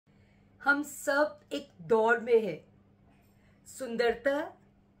हम सब एक दौड़ में है. सुंदरता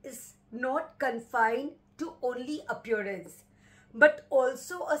is not confined to only appearance, but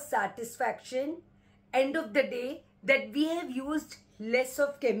also a satisfaction end of the day that we have used less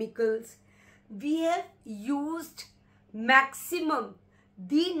of chemicals. We have used maximum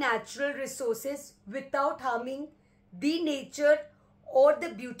the natural resources without harming the nature or the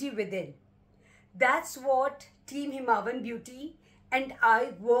beauty within. That's what Team Himavan Beauty and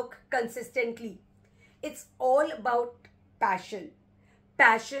I work consistently. It's all about passion.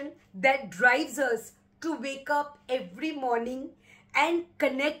 Passion that drives us to wake up every morning and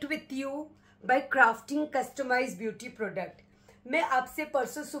connect with you by crafting customized beauty product. मैं आपसे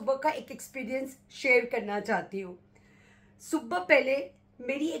परसों सुबह का एक experience share करना चाहती हूँ. सुबह पहले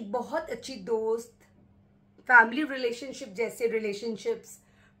मेरी एक बहुत अच्छी दोस्त, फैमिली रिलेशनशिप जैसे रिलेशनशिप्स,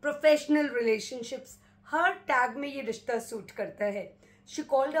 प्रोफेशनल रिलेशनशिप्स, हर टैग में ये रिश्ता सूट करता है. She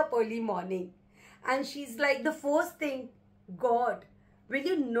called up early morning and she's like, the first thing, God, will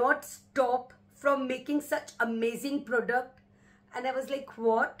you not stop from making such amazing product? And I was like,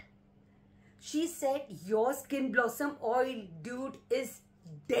 what? She said, your Skin Blossom oil, dude, is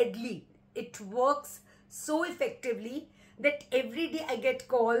deadly. It works so effectively that every day I get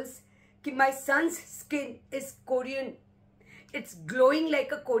calls कि my son's skin is Korean. It's glowing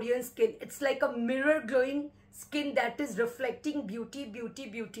like a Korean skin. It's like a mirror glowing skin that is reflecting beauty, beauty,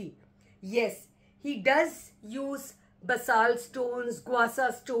 beauty. Yes, he does use basalt stones,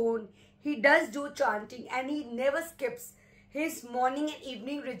 guasa stone. He does do chanting and he never skips his morning and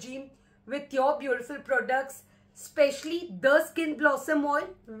evening regime with your beautiful products, especially the Skin Blossom oil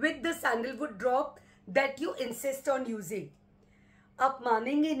with the sandalwood drop that you insist on using. आप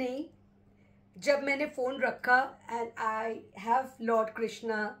मानेंगे नहीं, जब मैंने phone रखा and I have Lord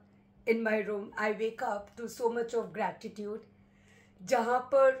Krishna in my room, I wake up to so much of gratitude. जहाँ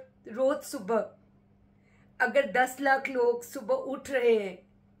पर रोज सुबह अगर 10 लाख लोग सुबह उठ रहे हैं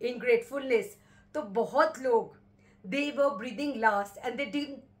in gratefulness, तो बहुत लोग they were breathing last and they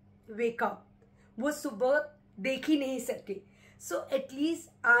didn't wake up. वो सुबह देख ही नहीं सके. So at least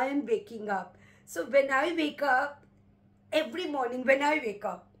I am waking up. So when I wake up, every morning when I wake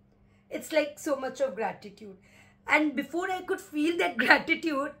up, it's like so much of gratitude. And before I could feel that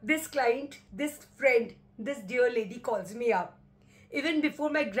gratitude, this client, this friend, this dear lady calls me up. Even before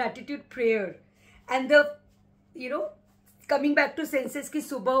my gratitude prayer and the, coming back to senses की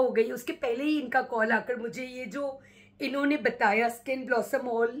सुबह हो गई, उसके पहले ही इनका call आकर मुझे ये जो इन्होंने बताया स्किन ब्लॉसम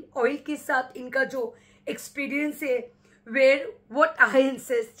ऑयल के साथ इनका जो एक्सपीरियंस है, वेयर व्हाट आई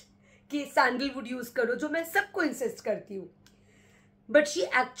इंसिस्ट कि सैंडलवुड यूज करो, जो मैं सबको इंसिस्ट करती हूँ. But she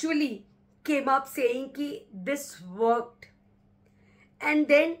actually came up saying कि this worked and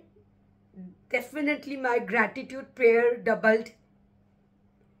then definitely my gratitude prayer doubled.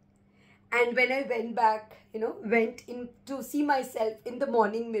 And when I went back, went in to see myself in the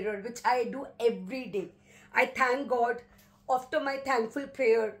morning mirror, which I do every day. I thank God after my thankful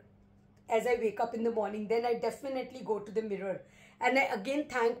prayer as I wake up in the morning. Then I definitely go to the mirror. And I again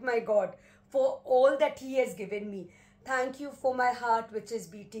thank my God for all that He has given me. Thank you for my heart which is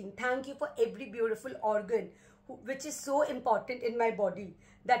beating. Thank you for every beautiful organ which is so important in my body,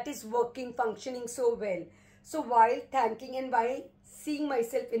 that is working, functioning so well. So while thanking and while seeing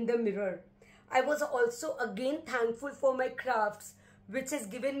myself in the mirror, I was also again thankful for my crafts which has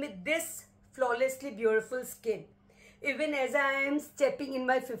given me this flawlessly beautiful skin. Even as I am stepping in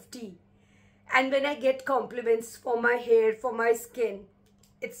my 50 and when I get compliments for my hair, for my skin,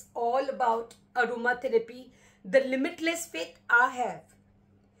 it's all about aromatherapy, the limitless faith I have.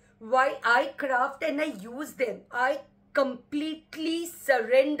 While I craft and I use them, I completely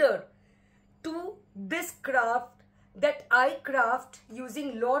surrender to this craft that I craft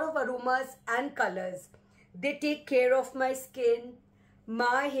using lot of aromas and colors. They take care of my skin,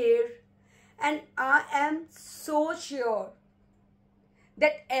 my hair, and I am so sure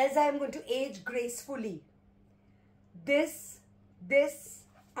that as I am going to age gracefully, this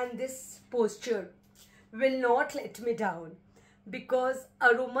and this posture will not let me down, because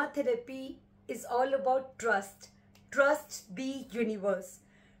aromatherapy is all about trust. Trust the universe,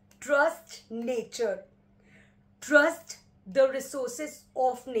 trust nature, trust the resources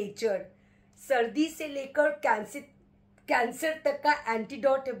of nature. सर्दी से लेकर cancer तक का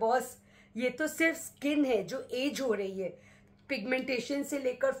antidote है boss. ये तो सिर्फ skin है जो एज हो रही है. पिगमेंटेशन से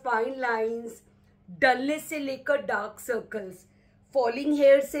लेकर फाइन लाइंस, डलनेस से लेकर डार्क सर्कल्स, फॉलिंग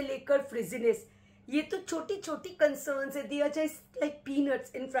हेयर से लेकर फ्रिजीनेस, ये तो छोटी छोटी कंसर्न्स है. दिया जाए like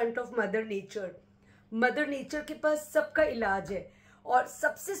peanuts in front of mother nature. Mother nature के पास सबका इलाज है और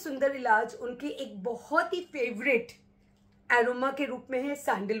सबसे सुंदर इलाज उनके एक बहुत ही फेवरेट एरोमा के रूप में है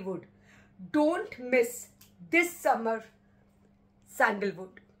sandalwood. Don't miss this summer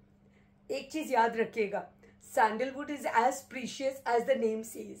sandalwood. एक चीज याद रखिएगा, sandalwood is as precious as the name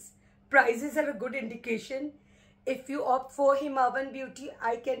says. Prices are a good indication. If you opt for Himavan Beauty,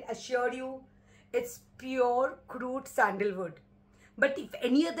 I can assure you it's pure crude sandalwood. But if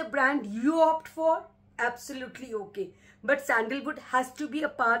any other brand you opt for, absolutely okay. But sandalwood has to be a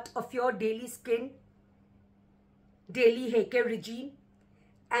part of your daily skin, daily hair care regime,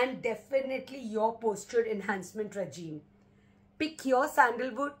 and definitely your posture enhancement regime. Pick your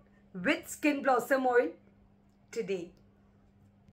sandalwood with Skin Blossom oil today.